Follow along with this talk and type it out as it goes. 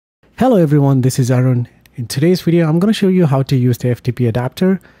Hello everyone, this is Arun. In today's video, I'm going to show you how to use the FTP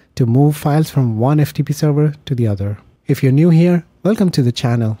adapter to move files from one FTP server to the other. If you're new here, welcome to the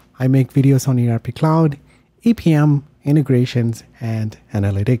channel. I make videos on ERP Cloud, EPM, integrations, and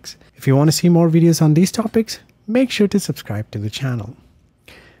analytics. If you want to see more videos on these topics, make sure to subscribe to the channel.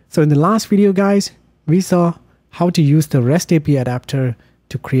 So in the last video, guys, we saw how to use the REST API adapter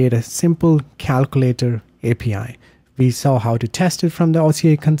to create a simple calculator API. We saw how to test it from the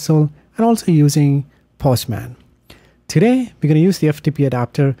OCA console and also using Postman. Today, we're going to use the FTP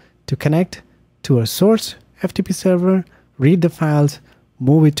adapter to connect to a source FTP server, read the files,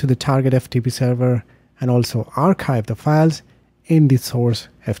 move it to the target FTP server, and also archive the files in the source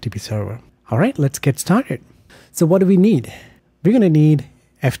FTP server. All right, let's get started. So what do we need? We're going to need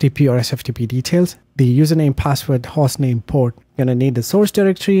FTP or SFTP details, the username, password, hostname, port. We're going to need the source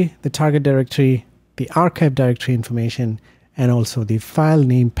directory, the target directory, the archive directory information, and also the file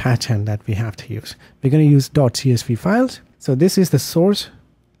name pattern that we have to use. We're going to use .csv files. So this is the source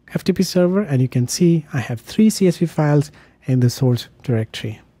FTP server, and you can see I have 3 CSV files in the source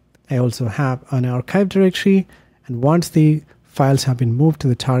directory. I also have an archive directory, and once the files have been moved to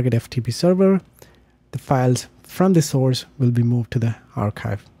the target FTP server, the files from the source will be moved to the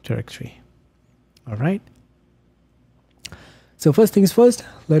archive directory. All right. So first things first,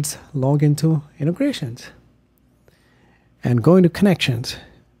 let's log into integrations and go into connections.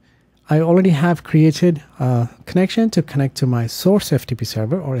 I already have created a connection to connect to my source FTP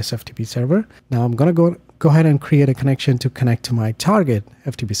server or SFTP server. Now I'm going to go ahead and create a connection to connect to my target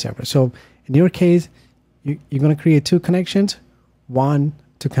FTP server. So in your case, you're going to create 2 connections, one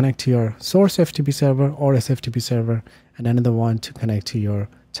to connect to your source FTP server or SFTP server, and another one to connect to your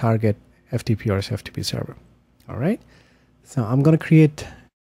target FTP or SFTP server. All right. So I'm going to create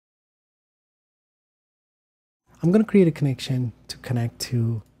a connection to connect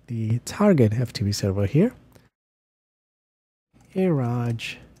to the target FTP server here.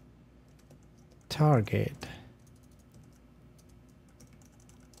 Raj target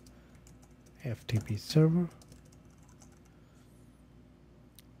FTP server.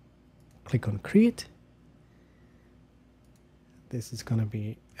 Click on create. This is going to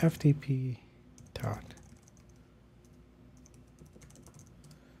be FTP dot.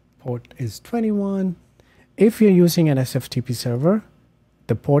 Port is 21. If you're using an SFTP server,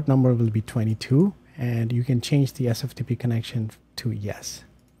 the port number will be 22, and you can change the SFTP connection to yes.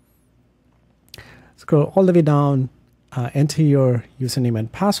 Scroll all the way down, enter your username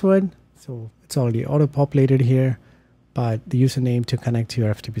and password. So it's already auto-populated here, but the username to connect to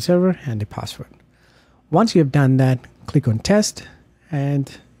your FTP server and the password. Once you have done that, click on test,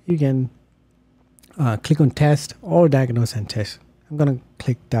 and you can click on test or diagnose and test. I'm going to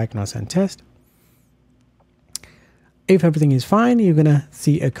click diagnose and test. If everything is fine, you're going to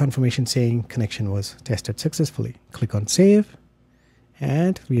see a confirmation saying connection was tested successfully. Click on save,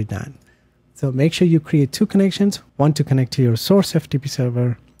 and we're done. So make sure you create 2 connections, one to connect to your source FTP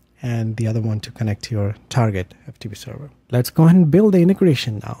server and the other one to connect to your target FTP server. Let's go ahead and build the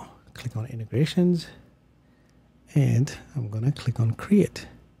integration now. Click on integrations, and I'm going to click on create.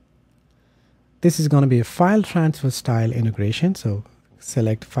 This is going to be a file transfer style integration. So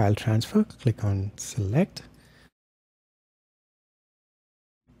select file transfer, click on select,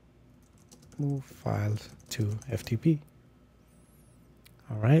 move files to FTP.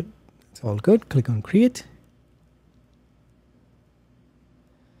 All right, it's all good. Click on create.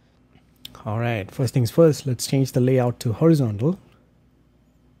 All right, first things first, let's change the layout to horizontal.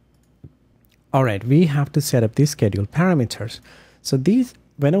 All right, we have to set up these schedule parameters. So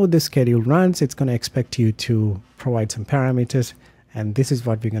whenever the schedule runs, it's going to expect you to provide some parameters, and this is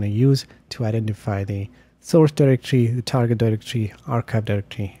what we're going to use to identify the source directory, the target directory, archive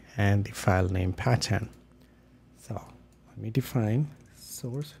directory, and the file name pattern. So let me define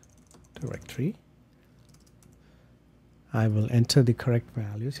source directory. I will enter the correct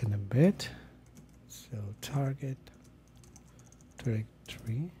values in a bit. So target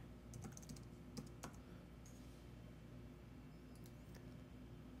directory.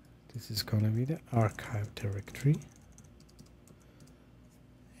 This is going to be the archive directory.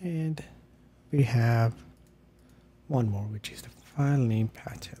 And we have one more, which is the file name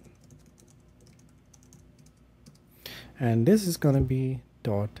pattern. And this is going to be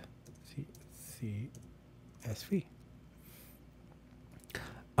 .csv.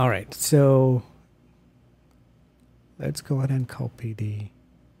 All right, so let's go ahead and copy the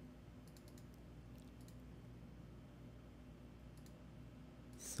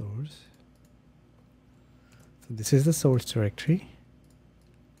source. So this is the source directory.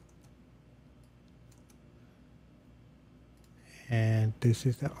 and this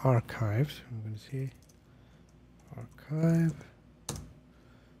is the archive. So I'm going to say archive,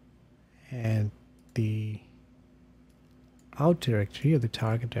 and the out directory or the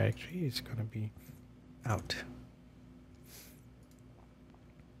target directory is going to be out.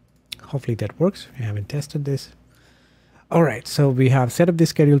 Hopefully that works. We haven't tested this. All right, so we have set up the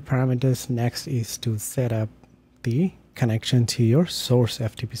scheduled parameters. Next is to set up the connection to your source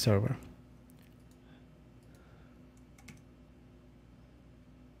FTP server.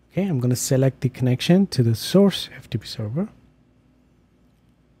 Okay, I'm going to select the connection to the source FTP server.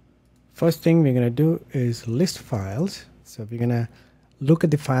 First thing we're going to do is list files. So we're going to look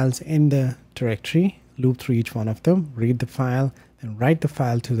at the files in the directory, loop through each one of them, read the file, and write the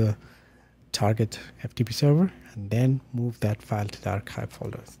file to the target FTP server, and then move that file to the archive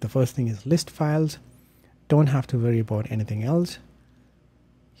folder. The first thing is list files. Don't have to worry about anything else.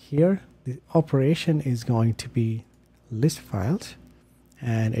 Here, the operation is going to be list files,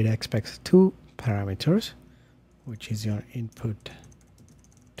 and it expects two parameters, which is your input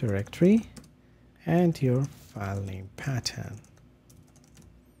directory and your file name pattern.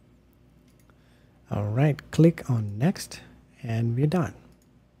 All right, click on next, and we're done.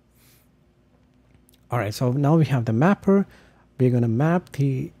 All right, so now we have the mapper. We're going to map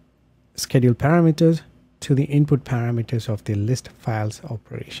the scheduled parameters to the input parameters of the list files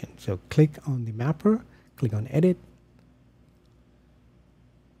operation. So click on the mapper, click on edit,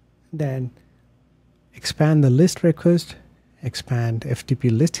 then expand the list request, expand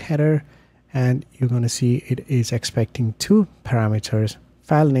FTP list header, and you're going to see it is expecting two parameters,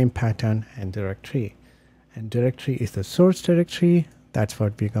 file name pattern and directory. And directory is the source directory. That's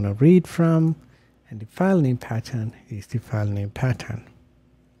what we're going to read from. And the file name pattern is the file name pattern.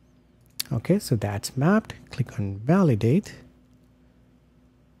 Okay, so that's mapped. Click on validate.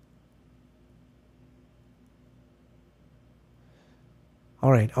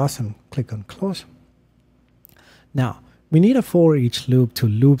 All right, awesome. Click on close. Now, we need a for each loop to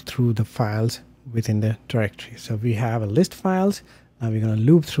loop through the files within the directory. So we have a list files. Now we're going to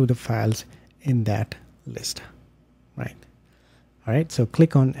loop through the files in that list, right? All right, so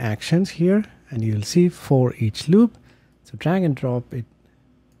click on actions here, and you'll see for each loop. So drag and drop it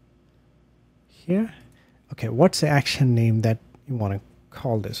here. Okay, what's the action name that you want to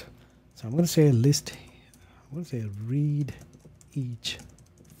call this? So I'm going to say list, I'm going to say read each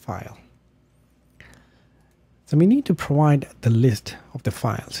file. So we need to provide the list of the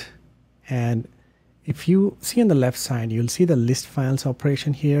files. And if you see on the left side, you'll see the list files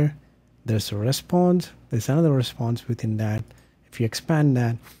operation here. There's a response. There's another response within that. If you expand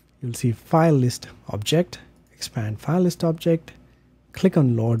that, you'll see file list object, expand file list object, click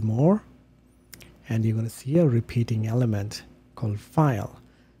on load more, and you're going to see a repeating element called file.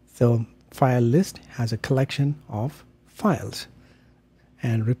 So file list has a collection of files,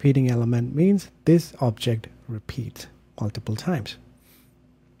 and repeating element means this object repeats multiple times.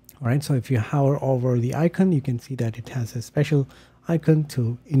 All right, so if you hover over the icon, you can see that it has a special icon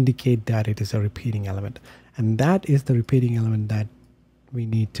to indicate that it is a repeating element. And that is the repeating element that we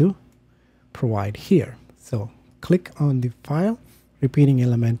need to provide here. So click on the file, repeating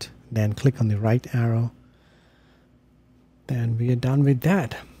element, then click on the right arrow. Then we are done with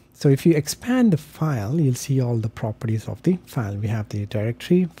that. So if you expand the file, you'll see all the properties of the file. We have the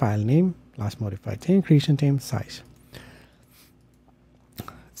directory, file name, last modified time, creation time, size.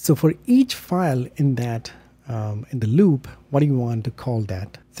 So for each file in that in the loop, what do you want to call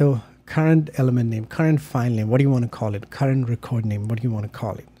that? So current element name, current file name, what do you want to call it? Current record name, what do you want to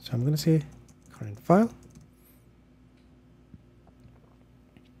call it? So I'm going to say current file.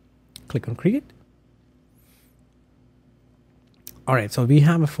 Click on create. All right, so we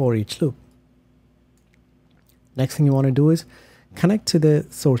have a for each loop. Next thing you want to do is connect to the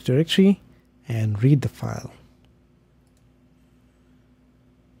source directory and read the file.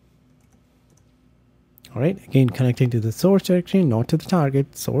 All right, again, connecting to the source directory, not to the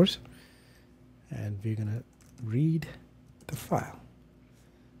target source. And we're going to read the file.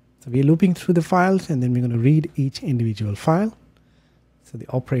 So we're looping through the files, and then we're going to read each individual file. So the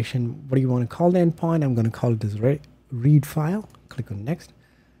operation, what do you want to call the endpoint? I'm going to call it this read file. Click on next.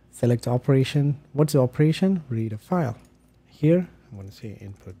 Select operation. What's the operation? Read a file. Here, I'm going to say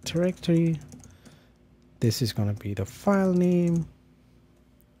input directory. This is going to be the file name.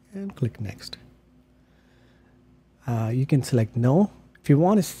 And click next. You can select no. If you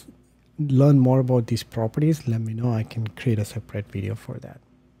want to learn more about these properties, let me know. I can create a separate video for that.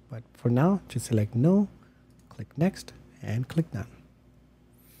 But for now, just select no, click next, and click done.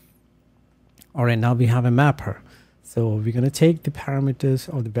 All right, now we have a mapper. So we're going to take the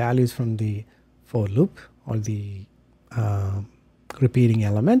parameters or the values from the for loop or the repeating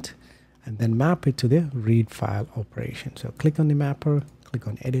element, and then map it to the read file operation. So click on the mapper, click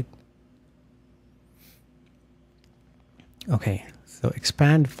on edit. Okay, so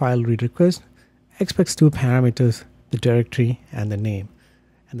expand file read request expects two parameters, the directory and the name.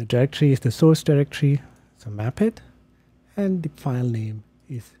 And the directory is the source directory, so map it. And the file name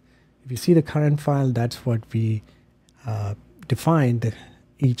is, if you see the current file, that's what we defined that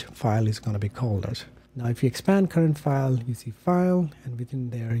each file is going to be called as. Now if you expand current file, you see file, and within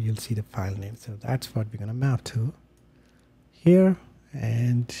there you'll see the file name. So that's what we're going to map to here,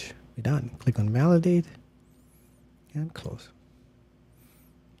 and we're done. Click on validate and close.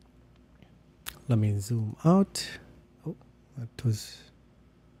 Let me zoom out. Oh, that was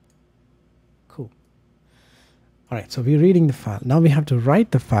cool. All right, so we're reading the file. Now we have to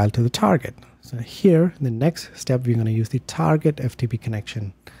write the file to the target. So here, the next step, we're going to use the target FTP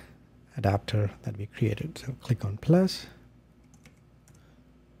connection adapter that we created. So click on plus.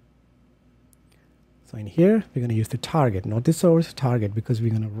 So in here, we're going to use the target, not the source, target, because we're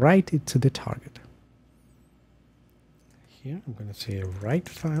going to write it to the target. Here, I'm going to say write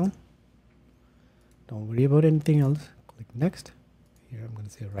file. Don't worry about anything else. Click next. Here, I'm going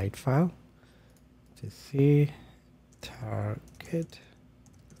to say write file. Just say target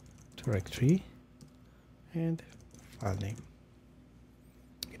directory and file name.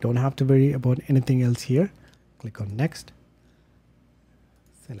 You don't have to worry about anything else here. Click on next.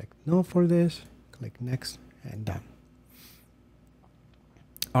 Select no for this. Click next and done.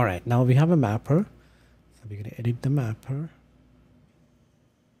 All right, now we have a mapper. So we're going to edit the mapper.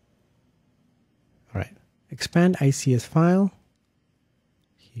 All right, expand ICS file.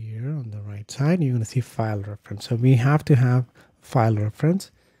 Here on the right side, you're going to see file reference. So we have to have file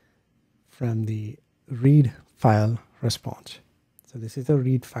reference from the read file response. So this is a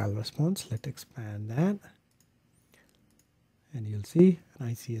read file response. Let's expand that. And you'll see an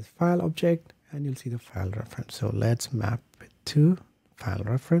ICS file object, and you'll see the file reference. So let's map it to file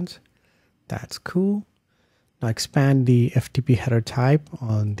reference. That's cool. Now expand the FTP header type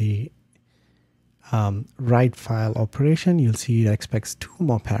on the write file operation. You'll see it expects two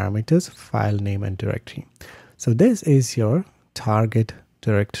more parameters, file name and directory. So this is your target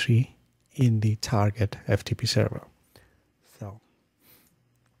directory in the target FTP server. So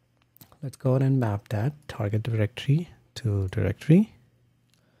let's go ahead and map that target directory to directory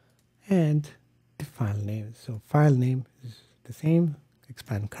and the file name. So file name is the same.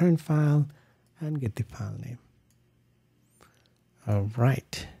 Expand current file and get the file name. All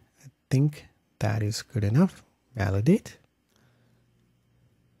right, I think that is good enough. Validate.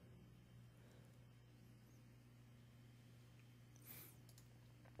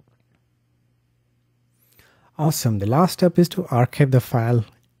 Awesome. The last step is to archive the file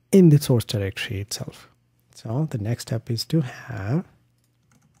in the source directory itself. So the next step is to have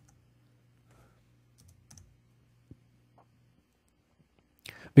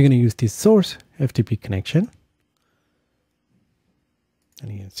we're going to use the source FTP connection.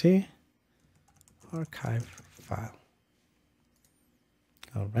 And you can see archive file.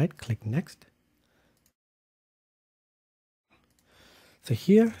 All right, click next. So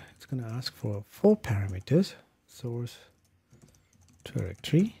here it's going to ask for 4 parameters: source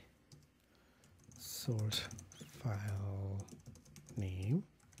directory, source file name,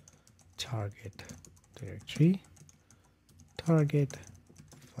 target directory, target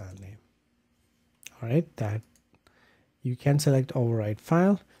file name. All right, that you can select override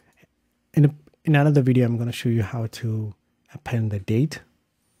file. In another video, I'm going to show you how to append the date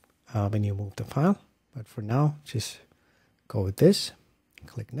when you move the file. But for now, just go with this.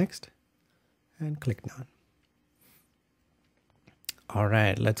 Click next and click done. All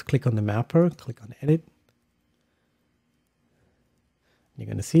right, let's click on the mapper, click on edit. You're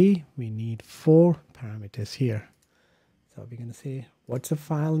going to see we need 4 parameters here. So we're going to say, what's the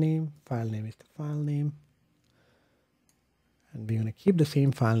file name? File name is the file name. And we're going to keep the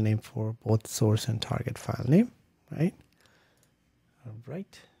same file name for both source and target file name, right? All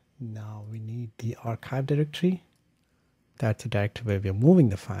right, now we need the archive directory. That's the directory where we're moving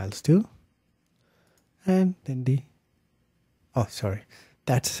the files to. And then the, oh, sorry,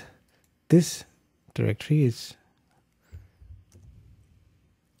 that's, this directory is,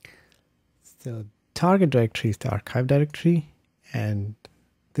 the target directory is the archive directory, and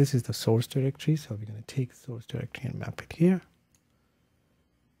this is the source directory. So we're going to take source directory and map it here.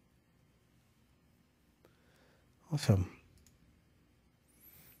 Awesome.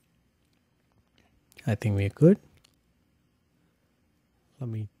 I think we're good. Let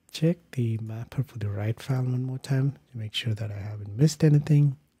me check the mapper for the write file one more time to make sure that I haven't missed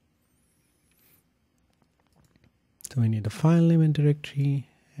anything. So we need a file name and directory,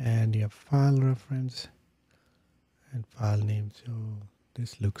 and you have file reference and file name. So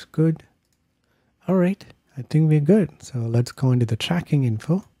this looks good. All right, I think we're good. So let's go into the tracking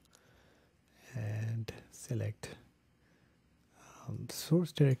info and select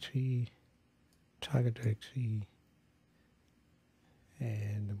source directory, target directory,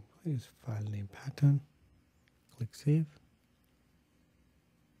 and use file name pattern. Click save.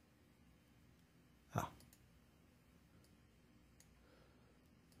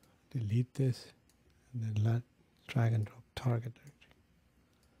 Delete this, and then let drag and drop target directory.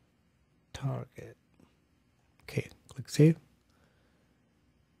 Target. Okay, click save.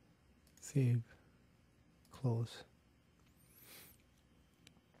 Save. Close.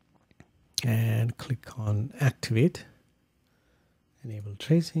 And click on activate. Enable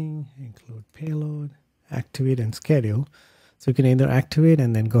tracing, include payload, activate and schedule. So you can either activate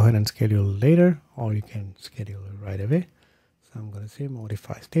and then go ahead and schedule later, or you can schedule it right away. So I'm going to say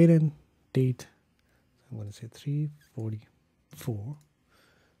modify state and date. So I'm going to say 3/44.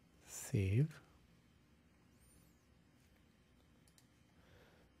 Save.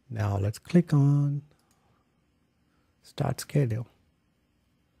 Now let's click on start schedule.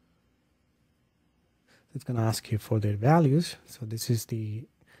 It's going to ask you for their values. So this is the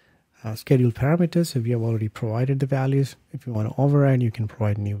schedule parameters. So we have already provided the values. If you want to override, you can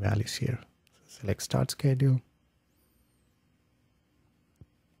provide new values here. So select start schedule.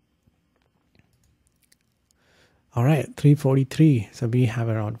 All right, 3:43. So we have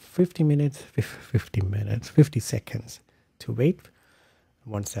around 50 seconds to wait.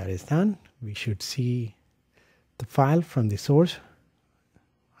 Once that is done, we should see the file from the source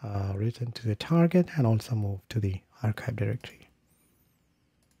written to the target and also move to the archive directory.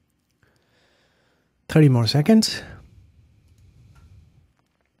 30 more seconds.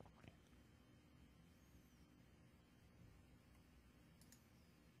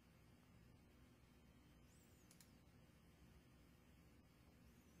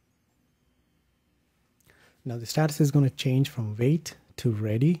 Now the status is going to change from wait to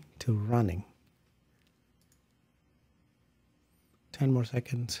ready to running. 10 more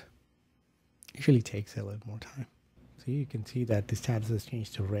seconds. Usually takes a little more time. So you can see that the status has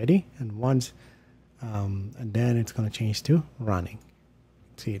changed to ready, and once and then it's going to change to running.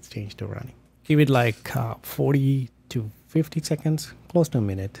 See, it's changed to running. Give it like 40 to 50 seconds, close to a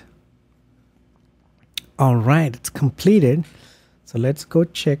minute. All right, it's completed. So let's go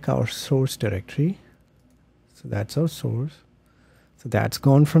check our source directory. So that's our source. So that's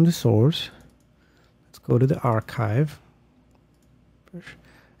gone from the source. Let's go to the archive.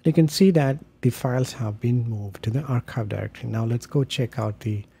 You can see that the files have been moved to the archive directory. Now let's go check out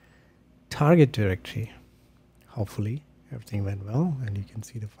the target directory. Hopefully everything went well, and you can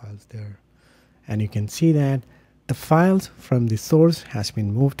see the files there. And you can see that the files from the source has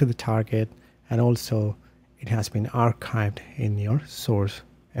been moved to the target, and also it has been archived in your source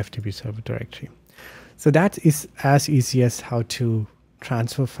FTP server directory. So that is as easy as how to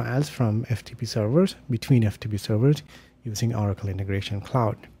transfer files from FTP servers between FTP servers using Oracle Integration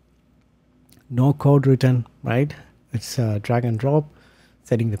Cloud. No code written, right? It's drag and drop,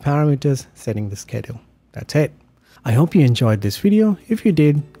 setting the parameters, setting the schedule. That's it. I hope you enjoyed this video. If you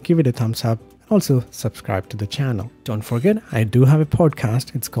did, give it a thumbs up. Also subscribe to the channel. Don't forget, I do have a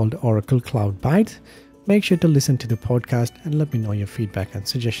podcast. It's called Oracle Cloud Bytes. Make sure to listen to the podcast and let me know your feedback and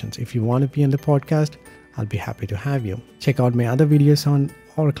suggestions. If you want to be on the podcast, I'll be happy to have you. Check out my other videos on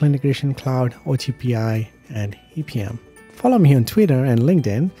Oracle Integration Cloud, OGPI, and EPM. Follow me on Twitter and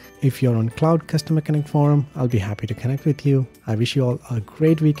LinkedIn. If you're on Cloud Customer Connect Forum, I'll be happy to connect with you. I wish you all a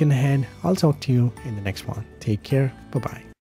great weekend ahead. I'll talk to you in the next one. Take care. Bye-bye.